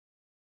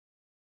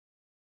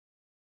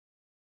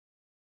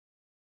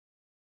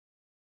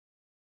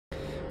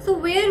So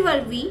where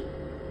were we?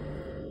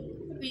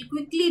 We'll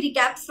quickly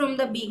recap from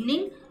the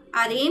beginning.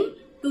 Our aim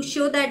to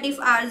show that if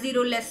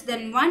R0 less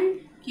than 1,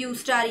 Q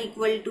star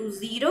equal to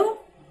 0,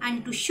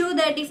 and to show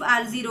that if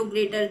R0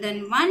 greater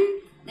than 1,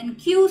 then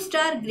Q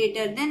star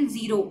greater than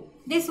 0.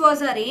 This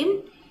was our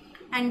aim.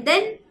 And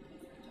then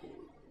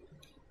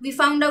we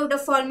found out a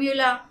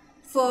formula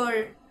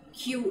for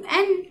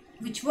Qn,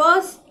 which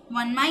was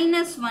 1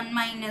 minus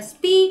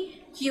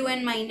P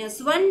Qn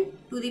minus 1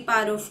 to the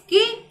power of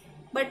k.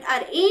 But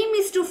our aim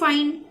is to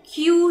find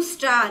Q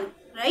star,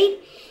 right?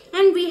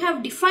 And we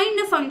have defined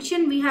a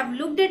function, we have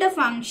looked at a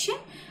function,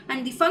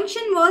 and the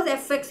function was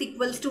fx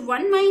equals to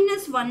 1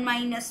 minus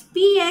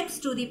px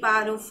to the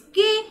power of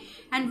k,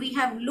 and we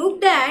have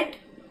looked at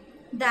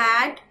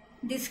that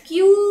this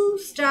Q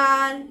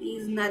star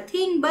is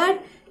nothing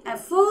but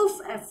f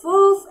of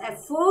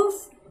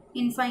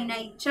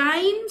infinite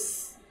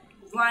times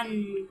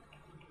 1.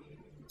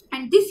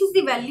 And this is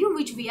the value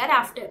which we are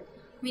after.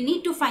 We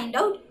need to find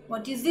out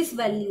what is this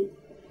value.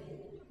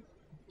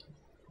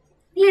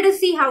 Let us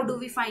see how do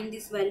we find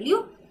this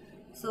value.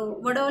 So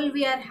what all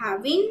we are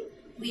having?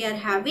 We are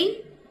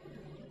having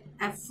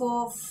f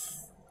of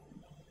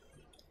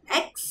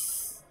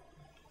x,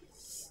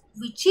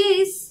 which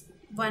is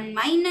 1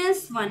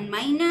 minus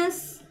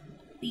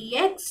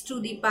px to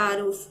the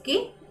power of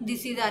k.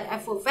 This is our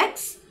f of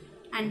x,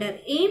 and our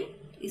aim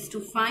is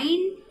to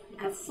find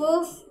f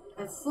of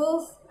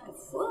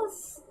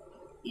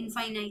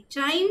infinite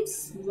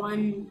times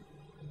 1.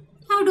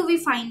 How do we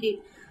find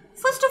it?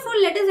 First of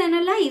all, let us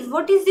analyze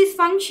what is this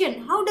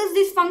function. How does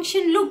this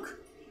function look?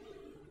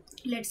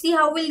 Let's see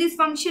how will this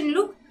function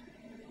look.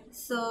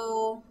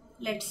 So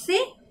let's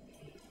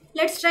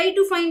try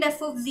to find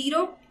f of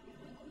 0.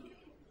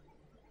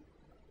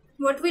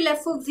 What will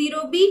f of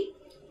 0 be?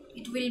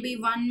 It will be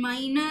 1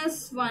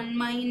 minus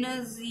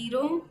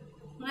 0,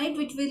 right,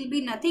 which will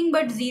be nothing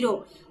but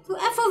 0. So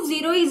f of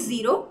 0 is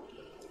 0.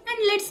 And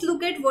let's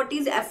look at what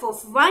is f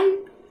of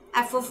 1.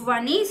 F of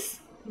 1 is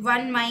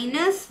 1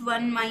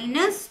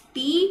 minus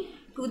p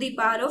to the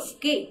power of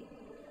k.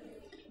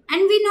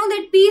 And we know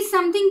that p is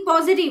something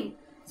positive.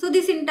 So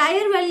this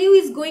entire value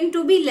is going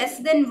to be less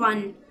than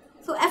 1.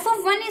 So f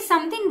of 1 is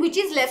something which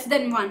is less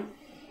than 1.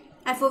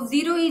 F of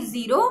 0 is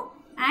 0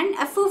 and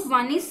f of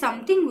 1 is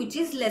something which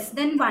is less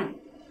than 1.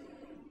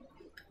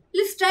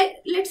 Let's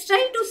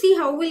try to see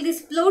how will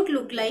this plot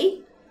look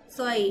like.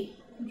 So I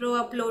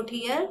draw a plot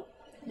here.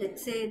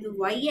 Let's say the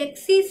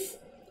y-axis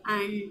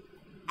and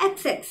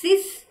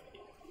x-axis,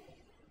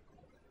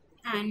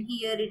 and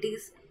here it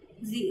is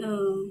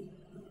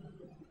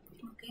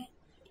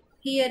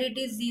here it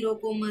is 0,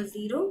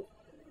 0.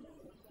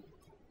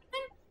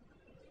 And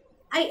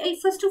I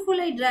first of all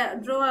I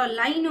draw a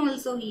line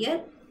also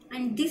here,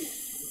 and this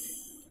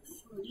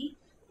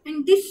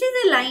is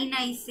a line.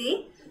 I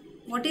say,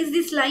 what is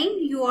this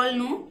line? You all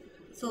know.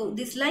 So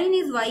this line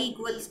is y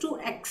equals to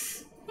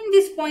x, and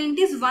this point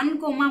is 1,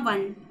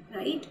 1,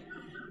 right?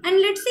 And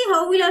let's see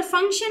how will our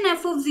function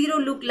f of 0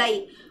 look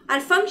like. Our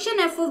function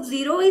f of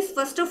 0 is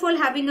first of all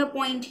having a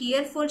point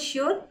here for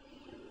sure,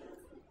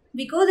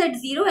 because at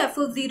 0 f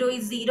of 0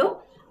 is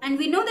 0, and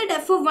we know that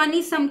f of 1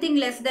 is something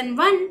less than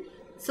 1.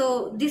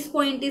 So this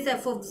point is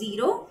f of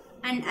 0,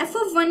 and f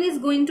of 1 is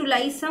going to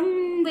lie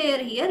somewhere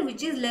here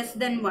which is less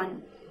than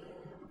 1.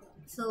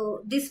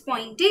 So this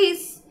point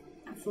is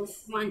f of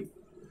 1,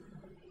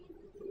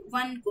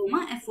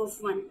 f of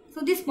 1.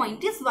 So this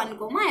point is 1,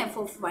 f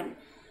of 1.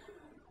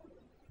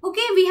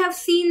 Okay, we have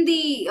seen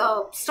the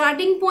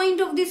starting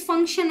point of this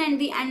function and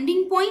the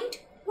ending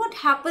point. What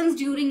happens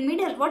during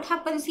middle? What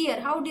happens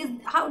here? How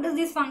does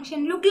this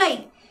function look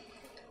like?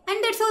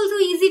 And that's also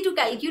easy to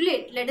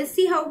calculate. Let us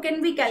see how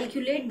can we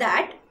calculate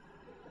that.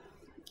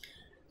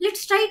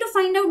 Let's try to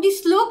find out the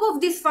slope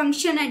of this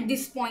function at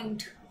this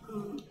point.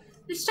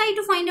 Let's try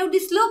to find out the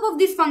slope of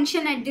this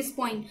function at this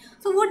point.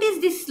 So what is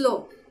this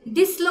slope?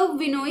 This slope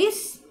we know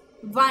is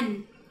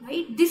 1,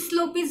 right? This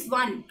slope is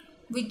 1,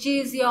 which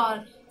is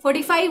your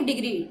 45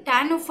 degree,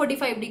 tan of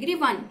 45 degree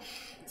 1.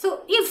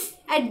 So if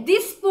at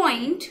this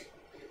point,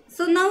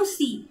 so now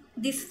see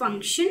this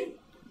function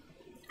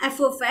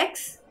f of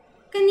x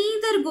can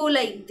either go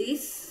like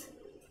this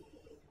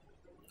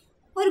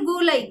or go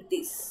like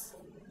this.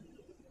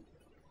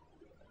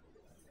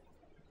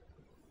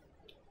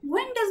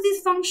 When does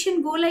this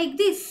function go like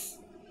this?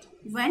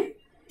 When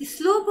the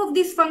slope of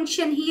this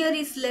function here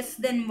is less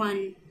than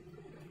 1,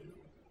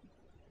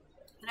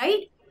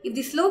 right? If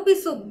the slope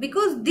is so,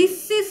 because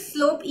this is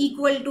slope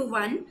equal to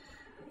 1.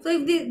 So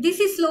if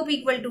this is slope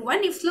equal to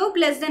 1, if slope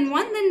less than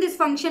 1, then this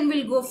function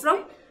will go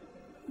from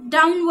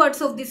downwards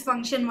of this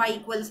function y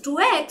equals to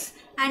x.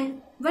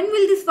 And when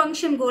will this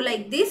function go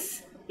like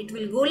this? It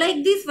will go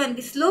like this when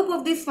the slope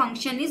of this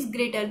function is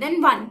greater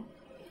than 1.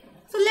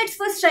 So let's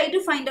first try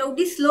to find out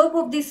the slope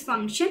of this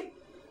function.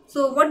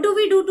 So what do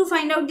we do to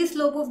find out the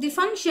slope of the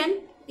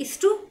function? Is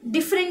to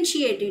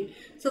differentiate it.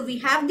 So we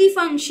have the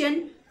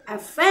function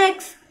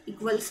fx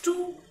equals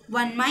to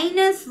 1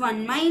 minus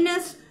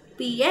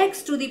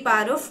px to the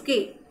power of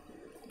k.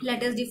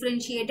 Let us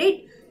differentiate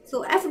it.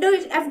 So f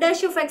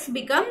dash of x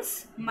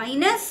becomes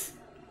minus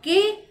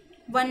k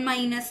 1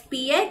 minus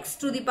px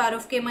to the power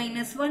of k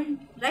minus 1,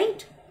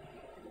 right?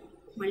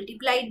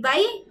 Multiplied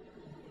by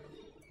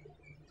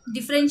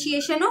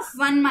differentiation of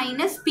 1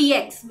 minus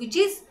px, which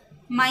is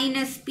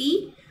minus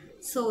p.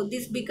 So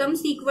this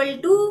becomes equal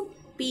to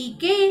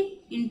pk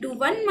into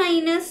 1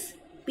 minus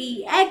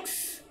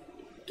px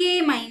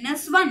k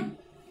minus 1,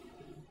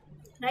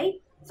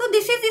 right? So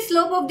this is the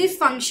slope of this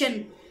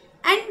function,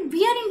 and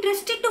we are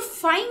interested to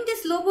find the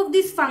slope of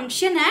this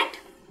function at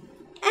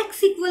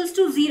x equals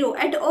to 0,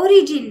 at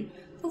origin.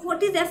 So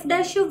what is f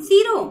dash of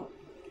 0?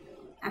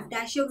 F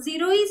dash of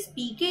 0 is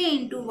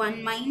pk into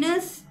 1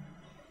 minus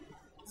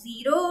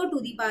 0 to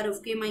the power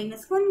of k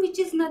minus 1, which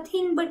is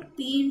nothing but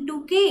p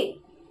into k.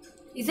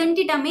 Isn't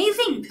it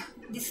amazing?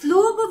 The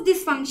slope of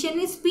this function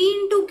is p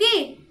into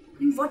k.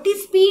 And what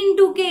is p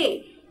into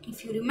k?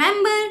 If you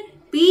remember,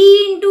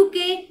 p into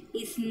k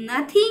is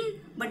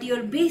nothing but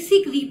your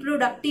basic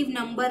reproductive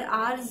number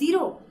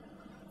R0,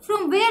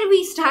 from where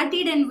we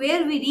started and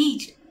where we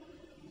reached.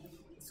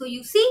 So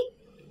you see,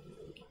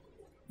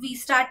 we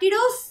started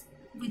off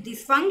with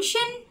this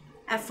function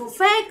f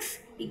of x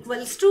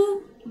equals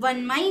to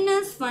 1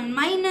 minus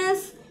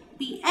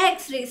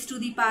px raised to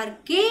the power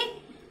k,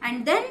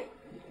 and then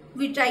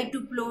we try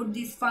to plot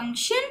this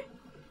function,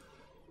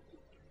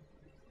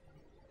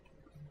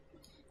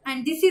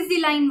 and this is the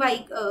line y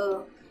equals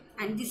to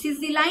and this is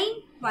the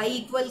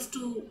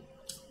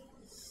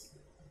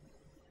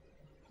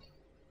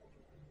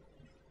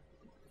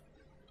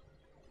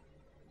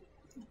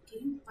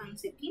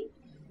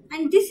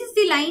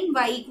line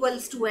y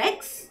equals to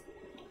x.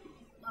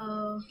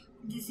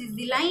 This is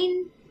the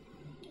line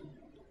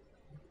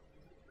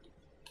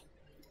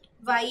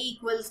y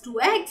equals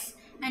to x,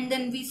 and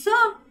then we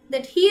saw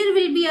that here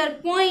will be our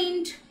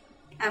point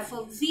f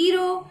of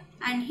 0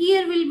 and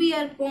here will be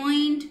our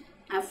point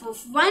f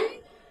of 1,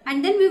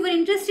 and then we were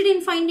interested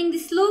in finding the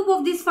slope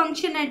of this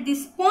function at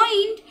this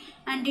point,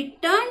 and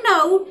it turned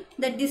out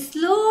that the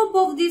slope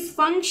of this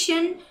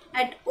function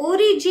at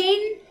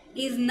origin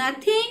is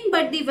nothing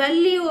but the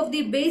value of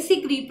the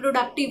basic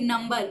reproductive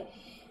number.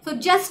 So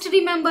just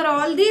remember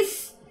all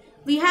this.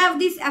 We have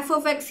this f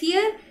of x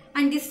here,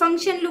 and this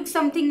function looks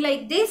something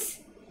like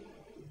this,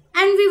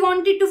 and we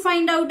wanted to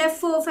find out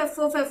f of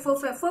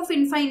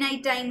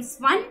infinite times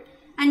 1,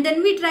 and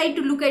then we tried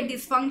to look at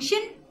this function.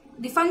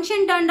 The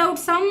function turned out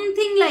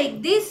something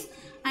like this,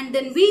 and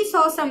then we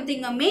saw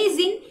something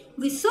amazing.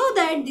 We saw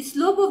that the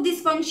slope of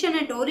this function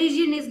at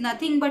origin is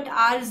nothing but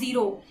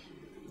R0.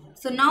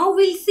 So now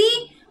we'll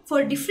see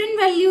for different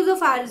values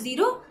of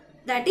R0,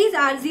 that is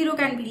R0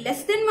 can be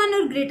less than 1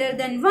 or greater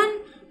than 1.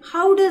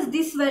 How does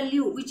this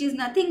value, which is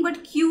nothing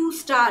but Q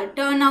star,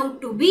 turn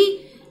out to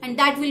be? And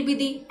that will be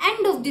the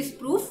end of this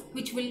proof,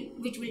 which we'll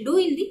do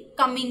in the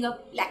coming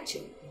up lecture.